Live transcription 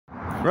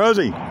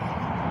Rosey.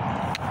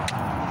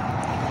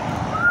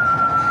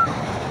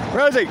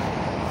 Rosey.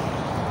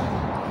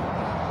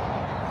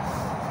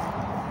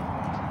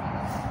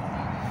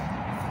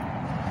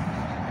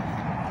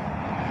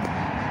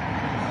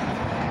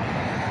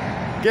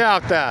 Get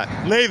out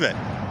that. Leave it.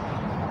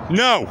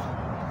 No.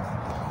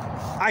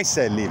 I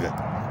said leave it.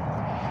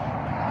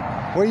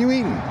 What are you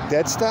eating?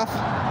 Dead stuff?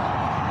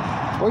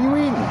 What are you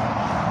eating?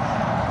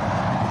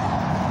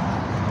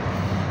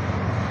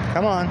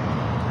 Come on.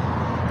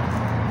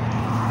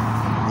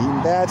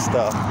 Eating bad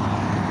stuff.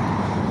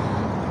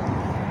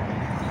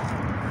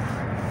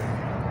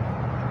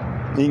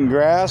 Eating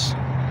grass?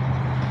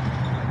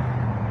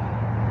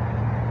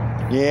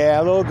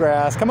 Yeah, a little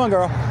grass. Come on,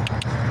 girl.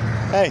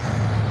 Hey.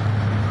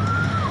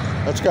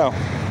 Let's go.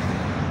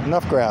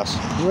 Enough grass.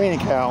 You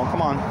ain't a cow.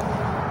 Come on.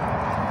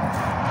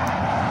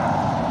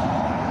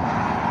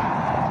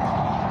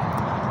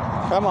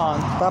 Come on.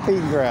 Stop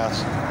eating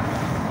grass.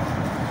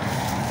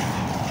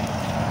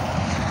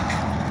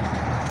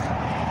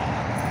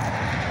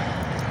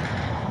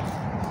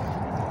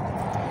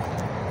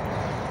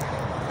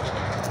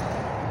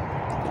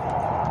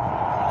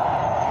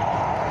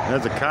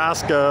 There's the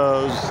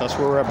Costco's. That's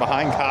where we're at,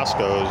 behind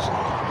Costco's.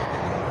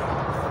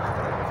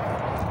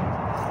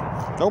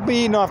 Don't be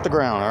eating off the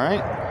ground, all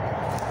right?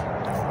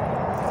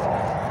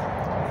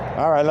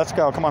 All right, let's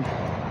go. Come on.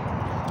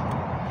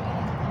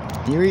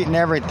 You're eating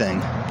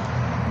everything.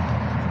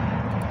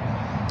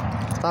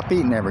 Stop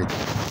eating everything.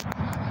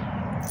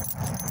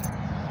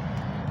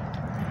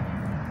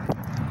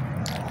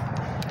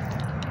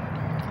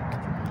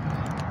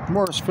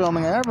 Worst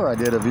filming ever I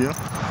did of you.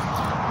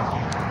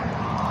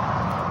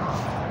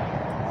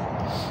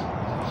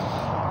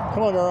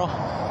 Come on, girl.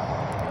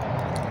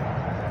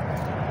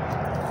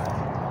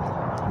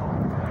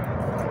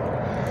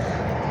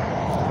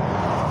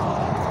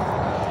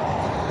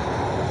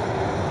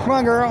 Come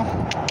on, girl.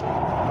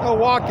 Oh,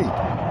 walkie.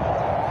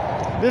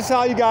 This is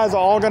how you guys are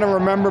all gonna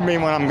remember me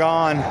when I'm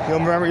gone.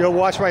 You'll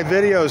watch my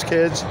videos,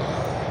 kids,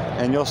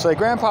 and you'll say,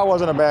 Grandpa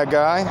wasn't a bad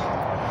guy.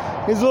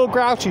 He's a little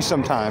grouchy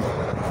sometimes.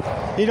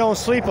 He don't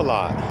sleep a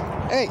lot.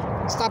 Hey,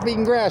 stop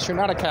eating grass. You're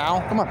not a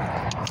cow. Come on.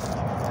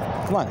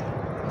 Come on.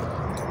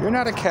 You're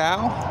not a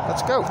cow.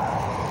 Let's go.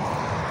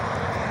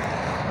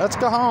 Let's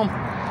go home.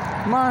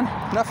 Come on.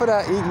 Enough of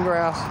that eating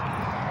grass.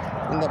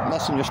 End up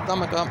messing your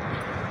stomach up.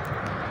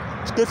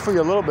 It's good for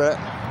you a little bit.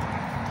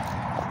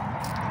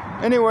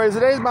 Anyways,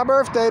 today's my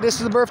birthday. This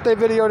is a birthday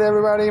video to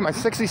everybody. My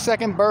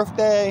 62nd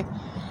birthday.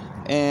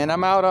 And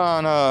I'm out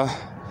on a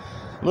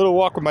little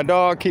walk with my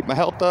dog. Keep my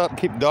health up.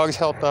 Keep the dog's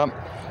health up.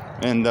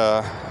 And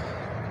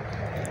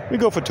we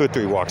go for 2 or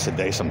 3 walks a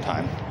day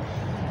sometime.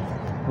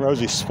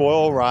 Rosey's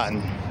spoiled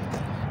rotten.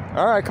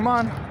 All right, come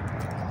on.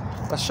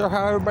 Let's show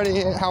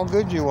everybody how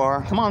good you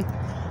are. Come on.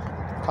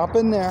 Hop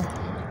in there.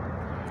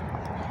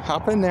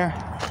 Hop in there.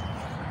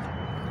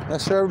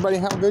 Let's show everybody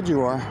how good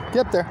you are.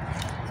 Get up there.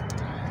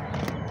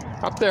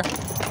 Up there.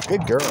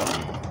 Good girl.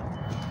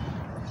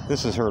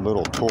 This is her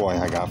little toy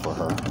I got for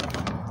her.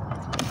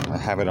 I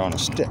have it on a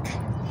stick.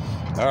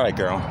 All right,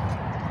 girl.